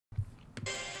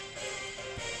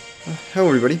Hello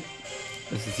everybody,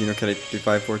 this is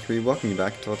Xenogears2543, welcome you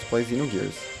back to Let's Play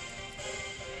Xenogears.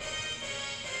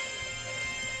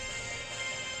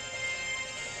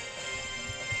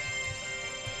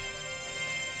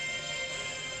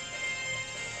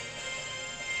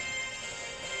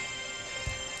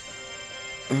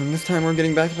 And this time we're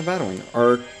getting back into battling.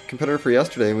 Our competitor for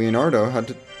yesterday,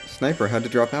 Sniper, had to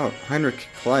drop out. Heinrich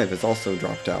Clive has also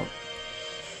dropped out.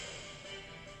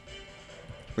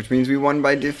 Which means we won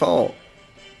by default.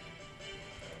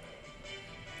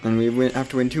 And we have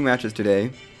to win 2 matches today.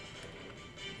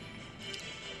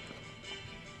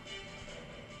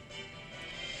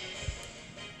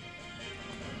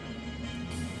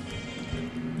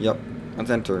 Yep, let's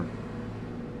enter.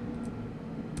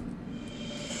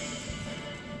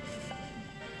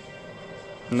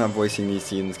 I'm not voicing these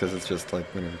scenes because it's just like,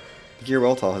 whatever. The gear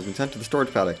Weltall has been sent to the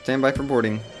storage paddock. Stand by for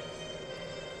boarding.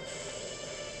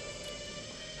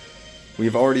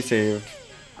 We've already saved,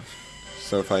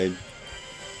 so if I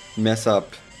mess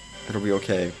up, it'll be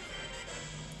okay.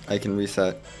 I can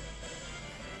reset.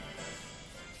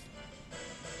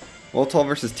 Weltall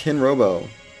versus Tin Robo.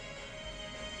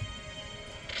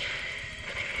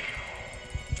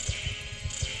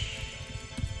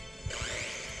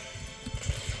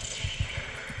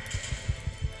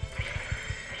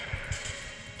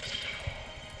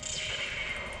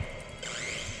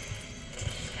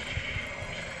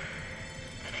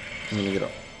 I'm gonna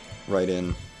get right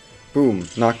in. Boom,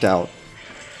 knocked out.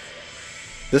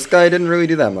 This guy didn't really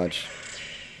do that much.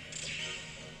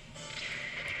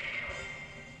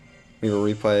 We will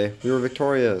replay. We were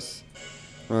victorious.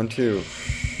 Round 2.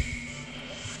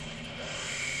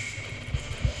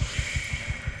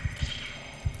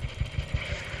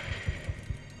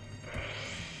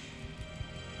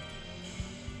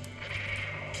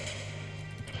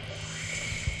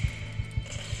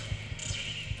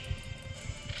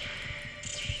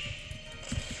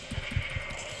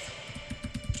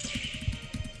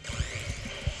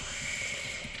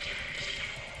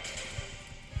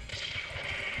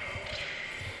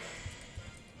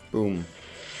 Boom.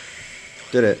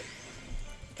 Did it.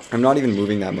 I'm not even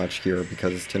moving that much here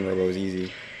because Tin Robo is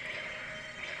easy.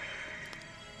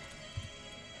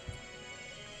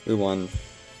 We won.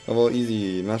 Level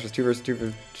easy. Masters 2 versus 2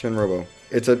 for Tin Robo.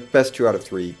 It's a best 2 out of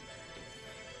 3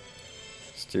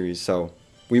 series, so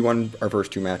we won our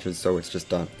first 2 matches, so it's just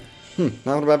done.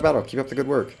 Not a bad battle. Keep up the good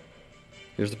work.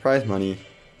 Here's the prize money.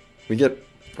 We get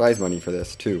prize money for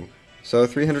this, too. So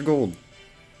 300 gold.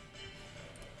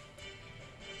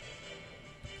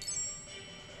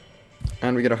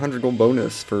 And we get a 100 gold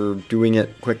bonus for doing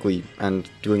it quickly and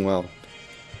doing well.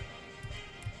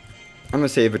 I'm going to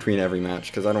save between every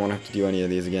match because I don't want to have to do any of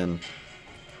these again.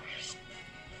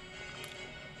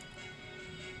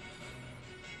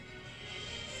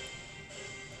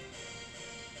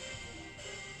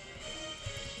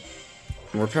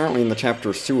 We're apparently in the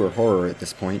chapter Sewer Horror at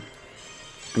this point.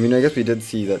 I mean, I guess we did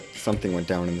see that something went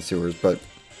down in the sewers, but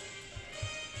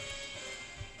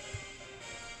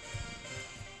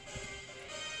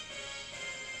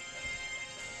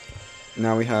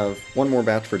now we have one more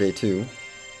batch for day 2.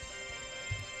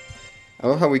 I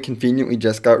love how we conveniently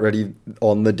just got ready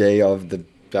on the day of the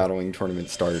battling tournament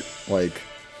start. Like,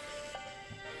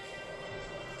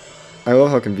 I love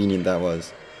how convenient that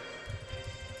was.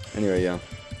 Anyway, yeah.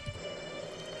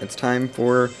 It's time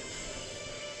for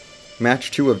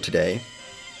match 2 of today.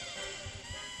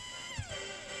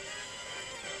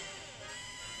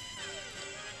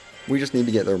 We just need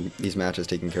to get these matches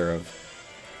taken care of.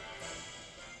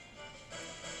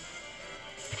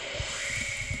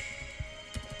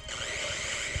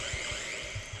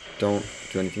 Don't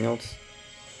do anything else.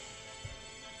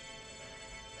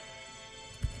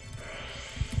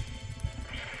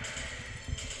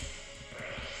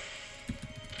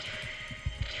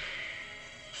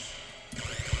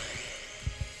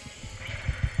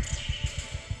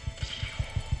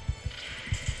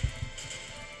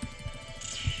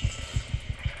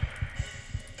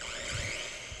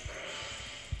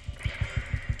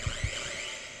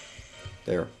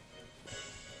 There.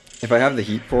 If I have the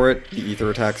heat for it, the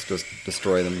ether attacks just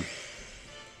destroy them.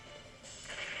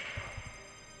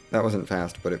 That wasn't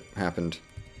fast, but it happened.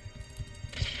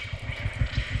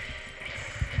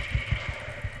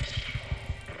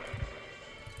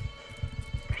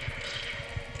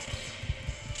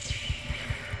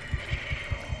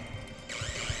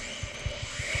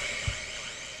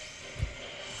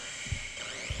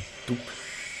 Doop.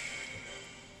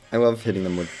 I love hitting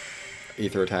them with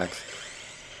ether attacks.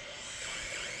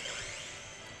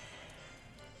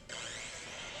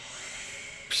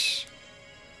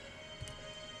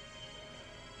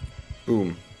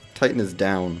 Boom. Titan is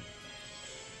down.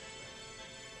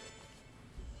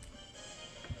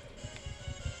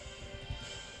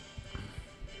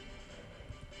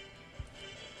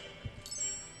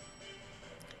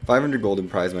 500 gold in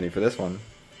prize money for this one.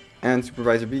 And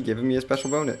Supervisor B gave me a special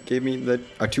bonus. Gave me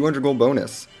a 200 gold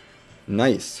bonus.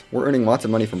 Nice. We're earning lots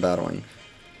of money from battling.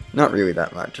 Not really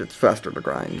that much. It's faster to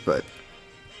grind, but...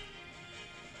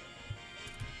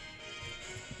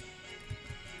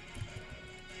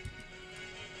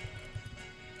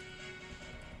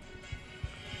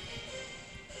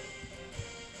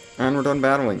 And we're done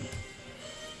battling.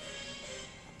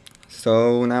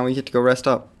 So now we get to go rest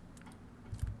up.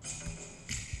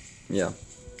 Yeah.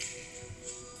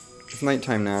 It's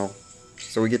nighttime now,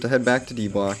 so we get to head back to D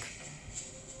block.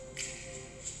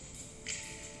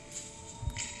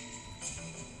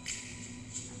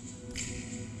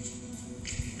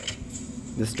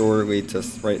 This door leads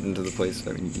us right into the place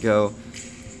that we need to go.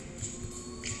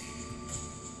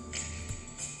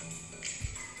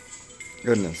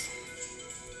 Goodness.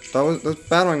 Those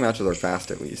battling matches are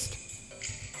fast, at least.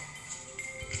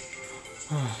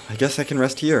 I guess I can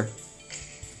rest here.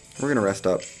 We're gonna rest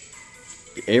up.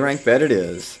 The A rank bed it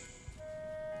is.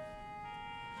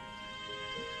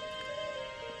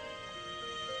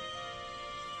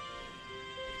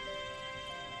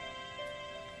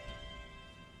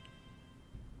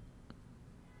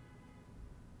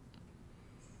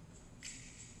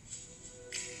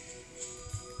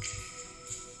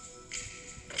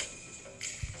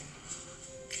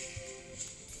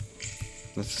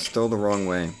 This is still the wrong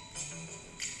way.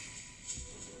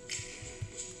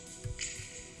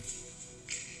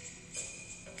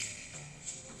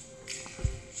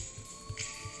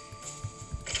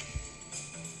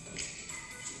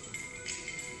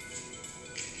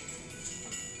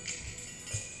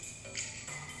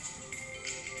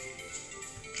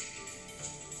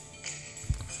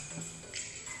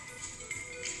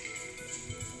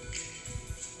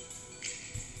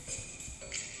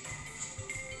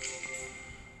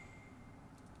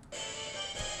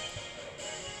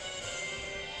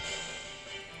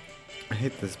 I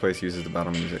hate this place uses the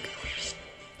battle music.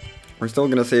 We're still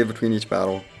gonna save between each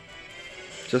battle.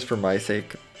 Just for my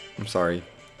sake. I'm sorry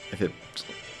if it's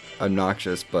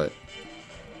obnoxious, but...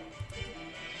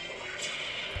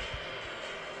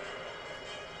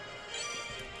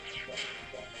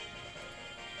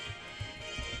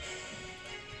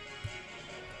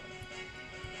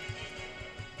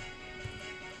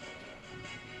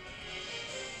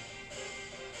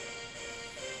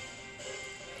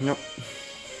 Nope.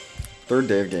 Third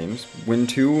day of games. Win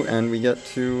 2, and we get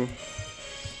to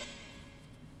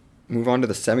move on to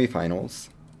the semifinals.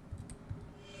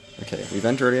 Okay, we've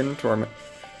entered into our...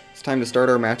 It's time to start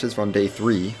our matches from day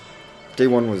 3. Day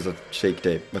 1 was a fake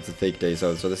day. What's a fake day?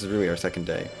 So this is really our second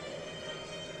day.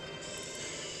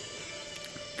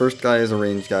 First guy is a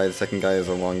ranged guy. The second guy is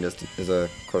a long distance, is a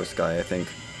close guy, I think.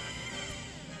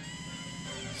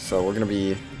 So we're gonna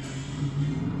be...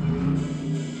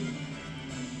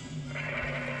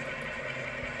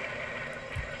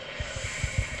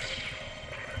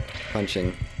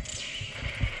 punching.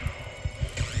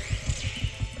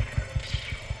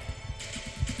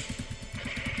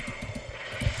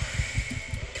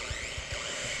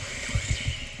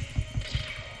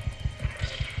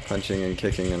 Punching and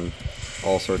kicking and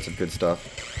all sorts of good stuff.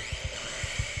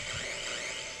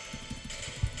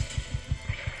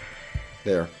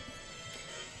 There.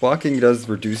 Blocking does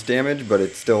reduce damage, but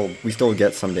it's still, we still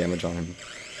get some damage on him.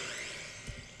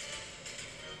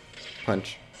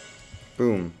 Punch.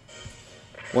 Boom.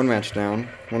 One match down,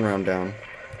 one round down.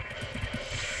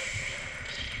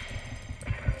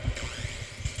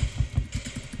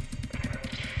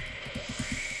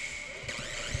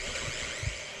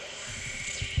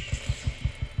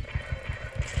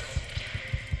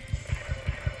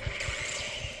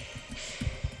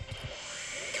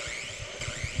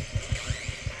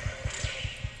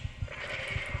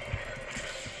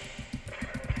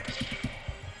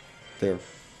 There.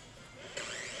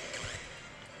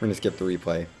 We're gonna skip the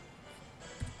replay.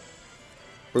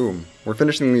 Boom. We're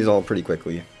finishing these all pretty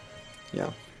quickly. Yeah.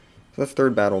 So that's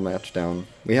third battle match down.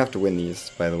 We have to win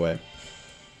these, by the way.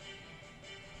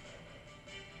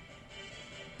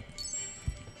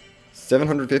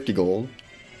 $750 gold.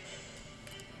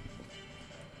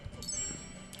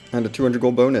 And a 200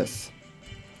 gold bonus.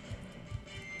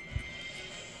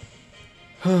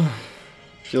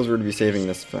 Feels weird to be saving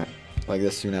this like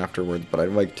this soon afterwards, but I'd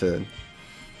like to...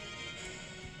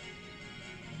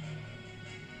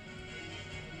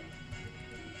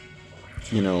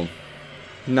 you know,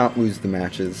 not lose the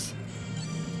matches.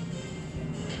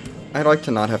 I'd like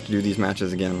to not have to do these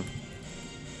matches again.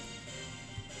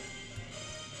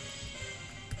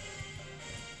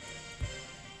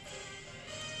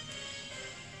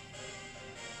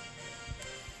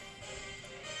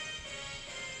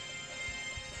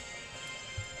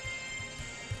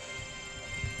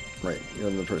 Right, you're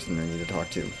the person I need to talk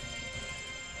to.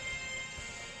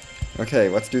 Okay,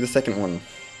 let's do the second one.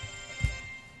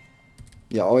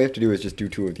 Yeah, all we have to do is just do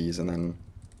 2 of these, and then...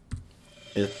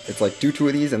 It's like, do 2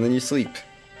 of these, and then you sleep.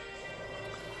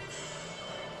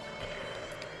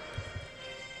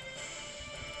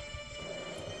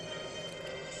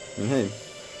 And hey.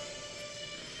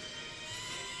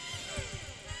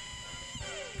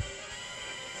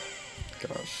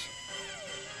 Gosh.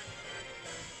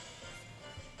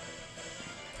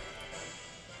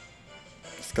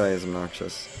 This guy is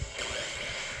obnoxious.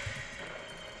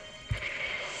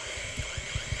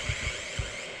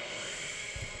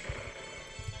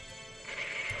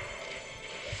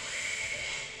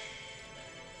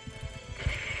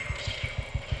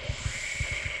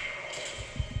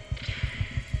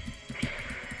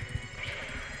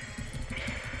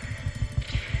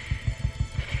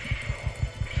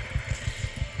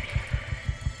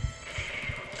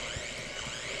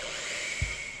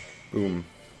 Boom.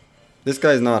 This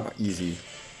guy's not easy.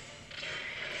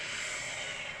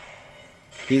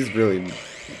 He's really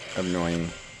annoying.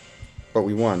 But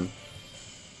we won.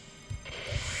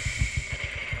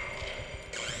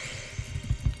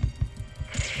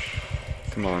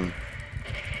 Come on.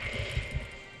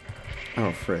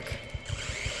 Oh, frick.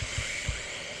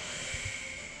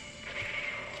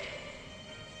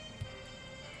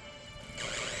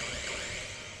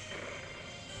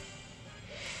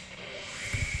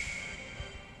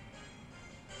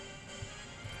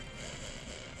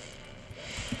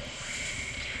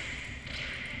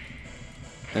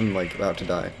 I'm like about to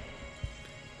die.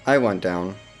 I went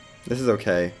down. This is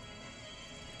okay.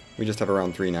 We just have a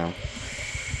round 3 now.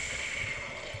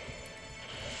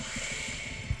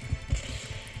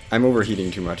 I'm overheating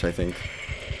too much, I think.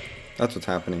 That's what's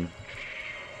happening.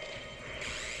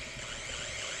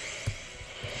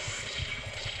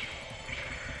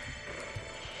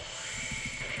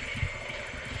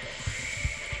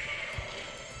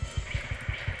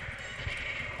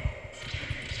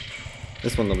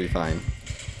 This one will be fine.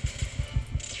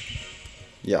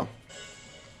 Yeah.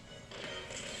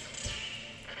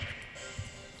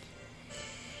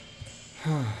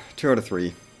 Two out of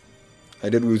 3. I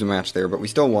did lose a match there, but we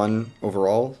still won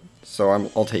overall, so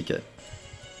I'll take it.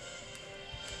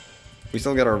 We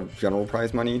still get our general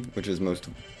prize money, which is most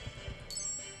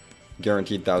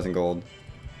guaranteed 1,000 gold.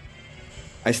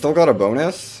 I still got a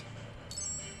bonus?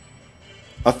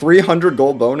 A 300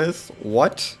 gold bonus?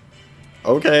 What?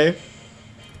 Okay.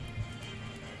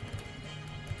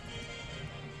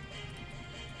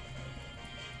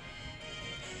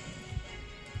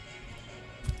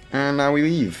 And now we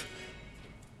leave.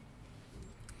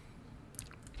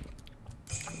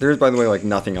 There's, by the way, like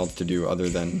nothing else to do other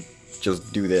than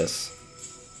just do this.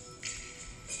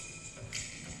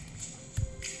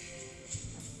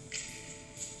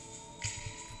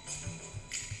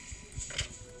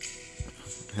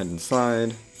 Head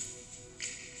inside.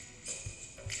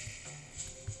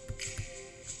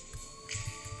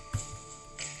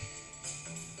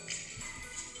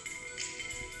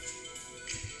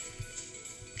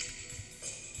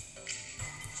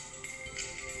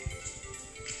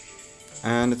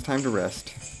 And it's time to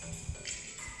rest.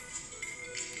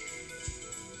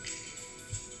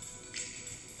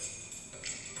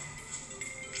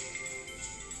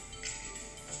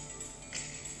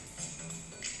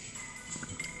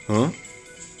 Huh?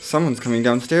 Someone's coming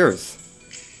downstairs.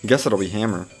 Guess it'll be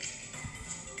Hammer.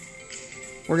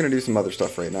 We're gonna do some other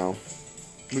stuff right now.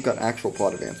 We've got actual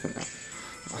plot advancement now.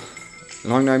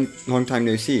 Long time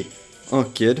no see.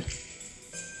 Oh, kid.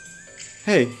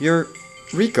 Hey, you're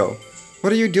Rico.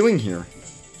 What are you doing here?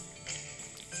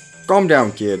 Calm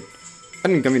down, kid. I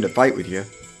didn't come here to fight with you.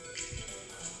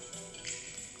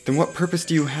 Then what purpose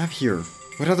do you have here?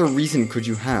 What other reason could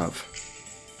you have?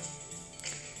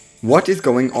 What is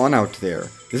going on out there?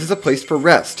 This is a place for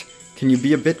rest. Can you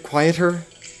be a bit quieter?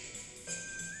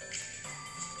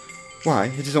 Why,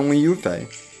 it is only you, Faye.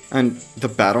 And the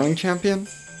battling champion?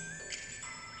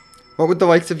 What would the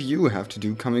likes of you have to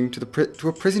do coming to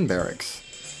a prison barracks?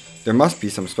 There must be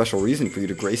some special reason for you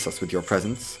to grace us with your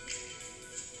presence.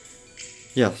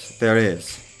 Yes, there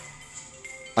is.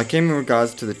 I came in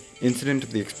regards to the incident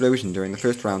of the explosion during the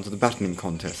first rounds of the battling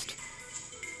contest.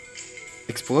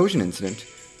 Explosion incident?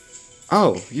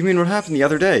 Oh, you mean what happened the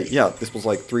other day? Yeah, this was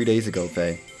like 3 days ago,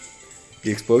 Faye. The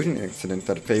explosion incident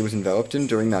that Faye was enveloped in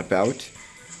during that bout?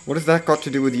 What has that got to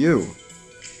do with you?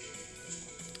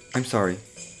 I'm sorry.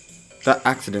 That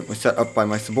accident was set up by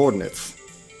my subordinates.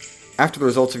 After the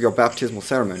results of your baptismal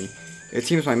ceremony, it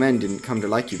seems my men didn't come to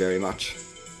like you very much.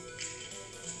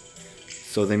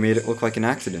 So they made it look like an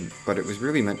accident, but it was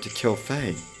really meant to kill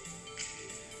Faye.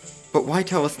 But why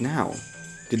tell us now?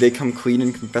 Did they come clean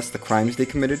and confess the crimes they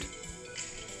committed?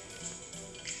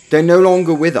 They're no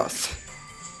longer with us.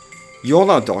 You're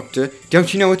our doctor.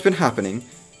 Don't you know what's been happening?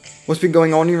 What's been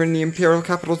going on here in the Imperial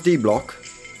Capital's D block?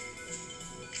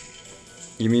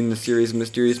 You mean the series of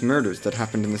mysterious murders that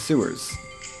happened in the sewers?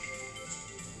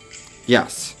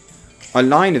 Yes. A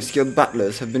line of skilled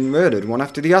battlers have been murdered one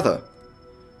after the other.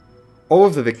 All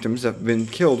of the victims that have been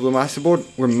killed were my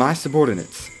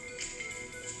subordinates.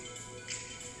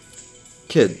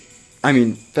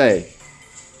 Faye.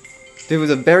 They were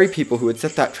the very people who had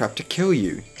set that trap to kill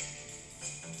you.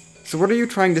 So what are you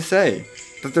trying to say?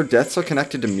 That their deaths are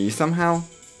connected to me somehow?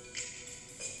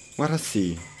 Let us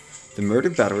see. The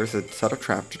murdered battlers had set a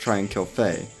trap to try and kill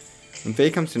Faye. When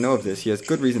Faye comes to know of this, he has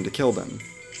good reason to kill them.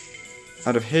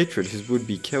 Out of hatred of his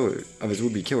would-be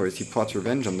killers, he plots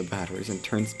revenge on the battlers and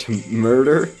turns to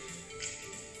murder?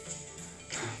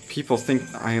 People think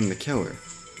I am the killer.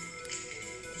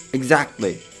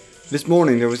 Exactly. This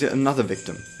morning there was yet another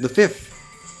victim, the 5th.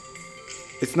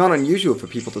 It's not unusual for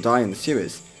people to die in the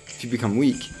sewers. If you become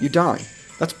weak, you die.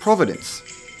 That's providence.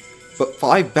 But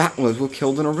 5 battlers were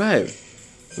killed in a row.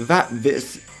 That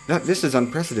this is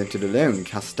unprecedented alone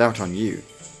casts doubt on you.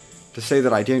 To say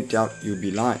that I don't doubt you would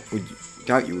be lying,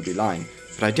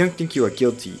 but I don't think you are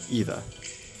guilty either.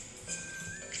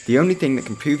 The only thing that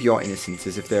can prove your innocence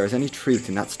is if there is any truth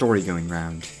in that story going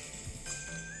round.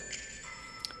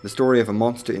 The story of a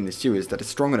monster in the sewers that is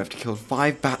strong enough to kill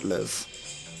 5 battlers.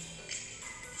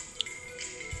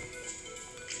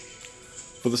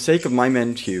 For the sake of my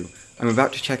men too, I'm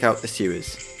about to check out the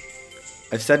sewers.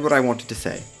 I've said what I wanted to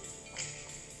say.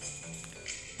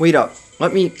 Wait up,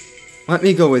 let me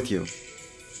go with you.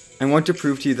 I want to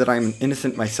prove to you that I am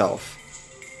innocent myself.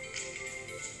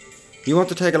 You want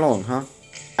to tag along, huh?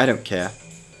 I don't care.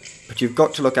 But you've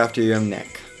got to look after your own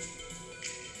neck.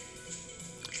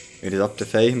 It is up to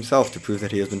Faye himself to prove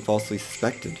that he has been falsely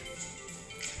suspected.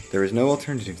 There is no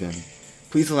alternative then.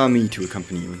 Please allow me to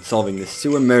accompany you in solving this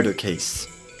sewer murder case.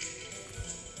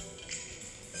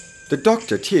 The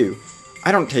doctor, too.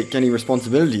 I don't take any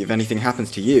responsibility if anything happens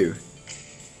to you.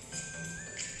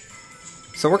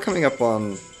 So we're coming up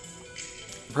on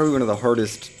probably one of the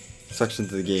hardest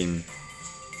sections of the game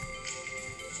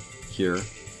here.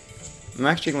 I'm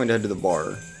actually going to head to the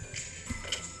bar.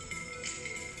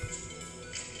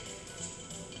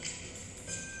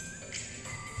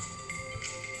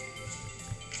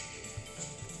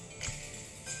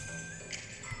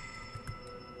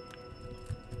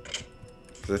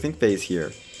 Because I think Faye's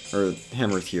here. Or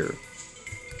Hammer's here.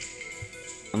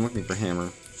 I'm looking for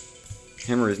Hammer.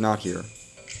 Hammer is not here.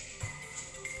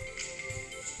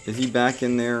 Is he back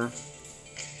in there?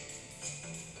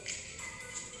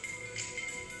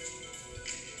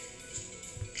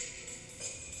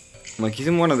 Like, he's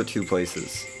in one of the 2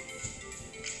 places.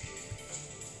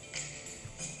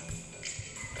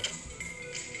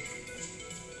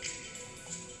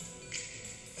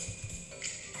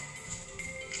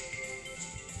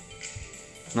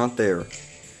 Not there.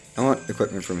 I want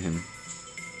equipment from him.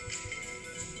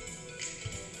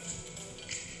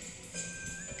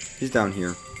 He's down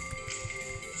here.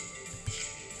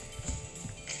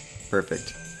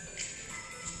 Perfect.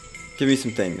 Give me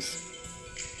some things.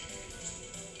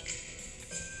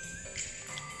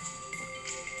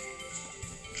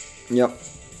 Yep.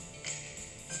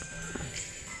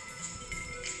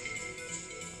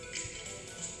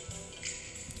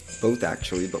 Both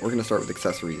actually, but we're gonna start with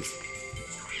accessories.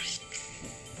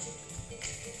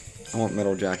 I want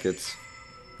metal jackets.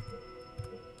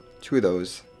 2 of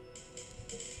those.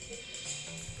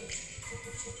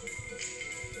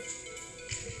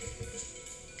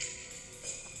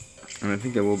 And I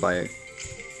think I will buy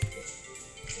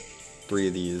 3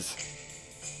 of these.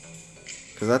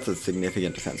 Because that's a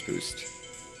significant defense boost.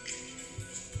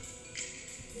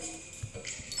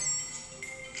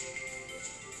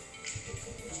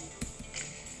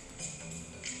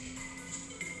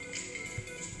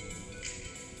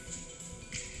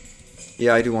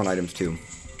 Yeah, I do want items too.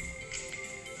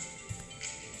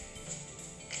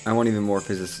 I want even more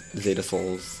Zeta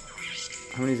Souls.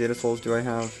 How many Zeta Souls do I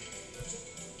have?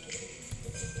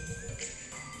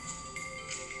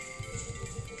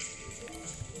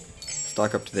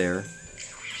 Stock up to there.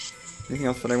 Anything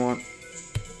else that I want?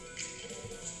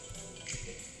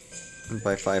 I'll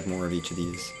buy 5 more of each of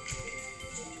these.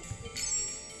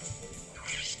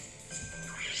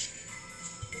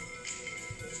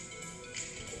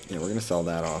 Yeah, we're gonna sell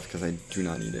that off because I do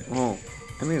not need it. Oh,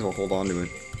 I may as well hold on to it.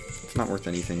 It's not worth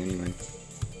anything anyway.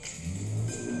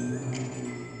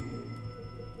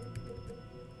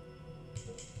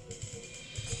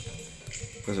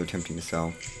 Those are tempting to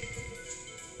sell.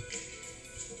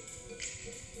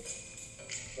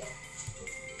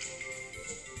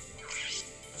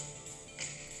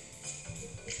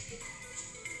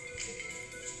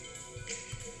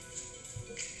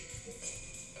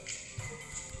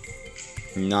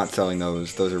 I'm not selling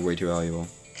those. Those are way too valuable.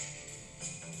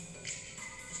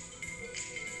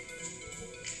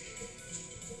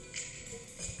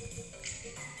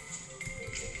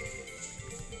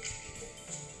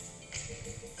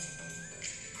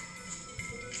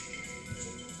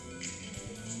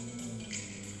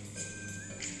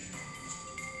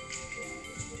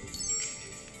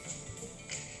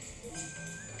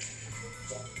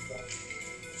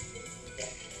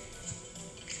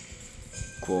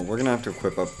 Cool, we're gonna have to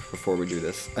equip up before we do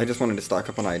this. I just wanted to stock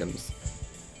up on items.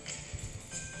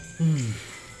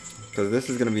 Because this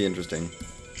is gonna be interesting.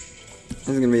 This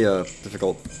is gonna be a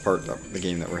difficult part of the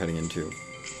game that we're heading into.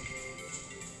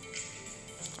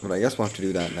 But I guess we'll have to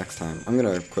do that next time. I'm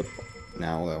gonna equip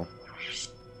now, though.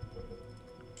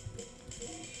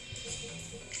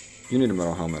 You need a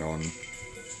metal helmet on.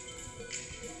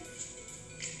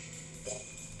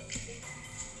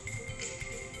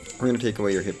 We're going to take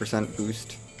away your hit percent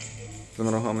boost for the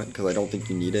metal helmet, because I don't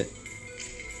think you need it.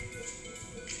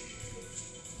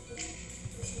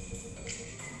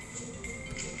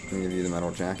 I'm going to give you the metal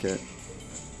jacket.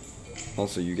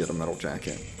 Also, you get a metal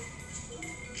jacket.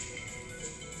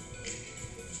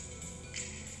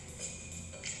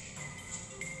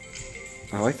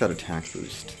 I like that attack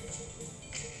boost.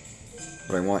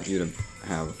 But I want you to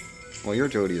have... Well, your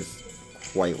agility is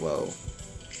quite low.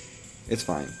 It's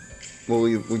fine. We'll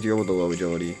deal with the low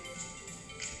agility.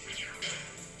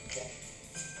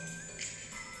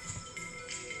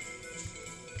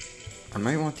 I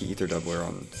might want the ether doubler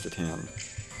on Satan.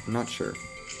 I'm not sure.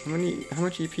 How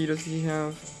much EP does he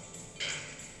have?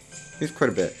 He's quite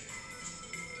a bit.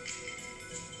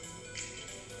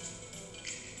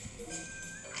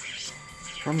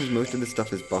 Problem is, most of the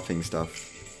stuff is buffing stuff.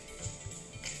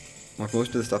 Like, most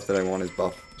of the stuff that I want is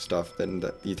buff stuff, then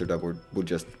the ether doubler would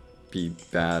just be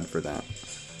bad for that.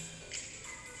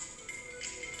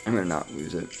 I'm gonna not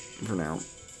lose it for now.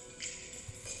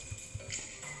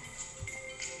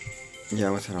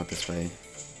 Yeah, let's head out this way.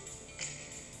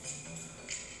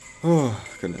 Oh,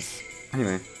 goodness.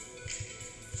 Anyway.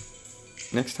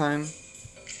 Next time,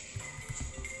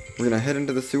 we're gonna head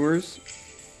into the sewers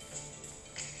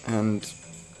and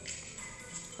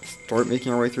start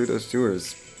making our way through those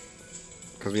sewers.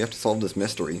 Because we have to solve this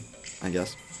mystery, I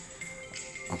guess.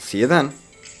 I'll see you then.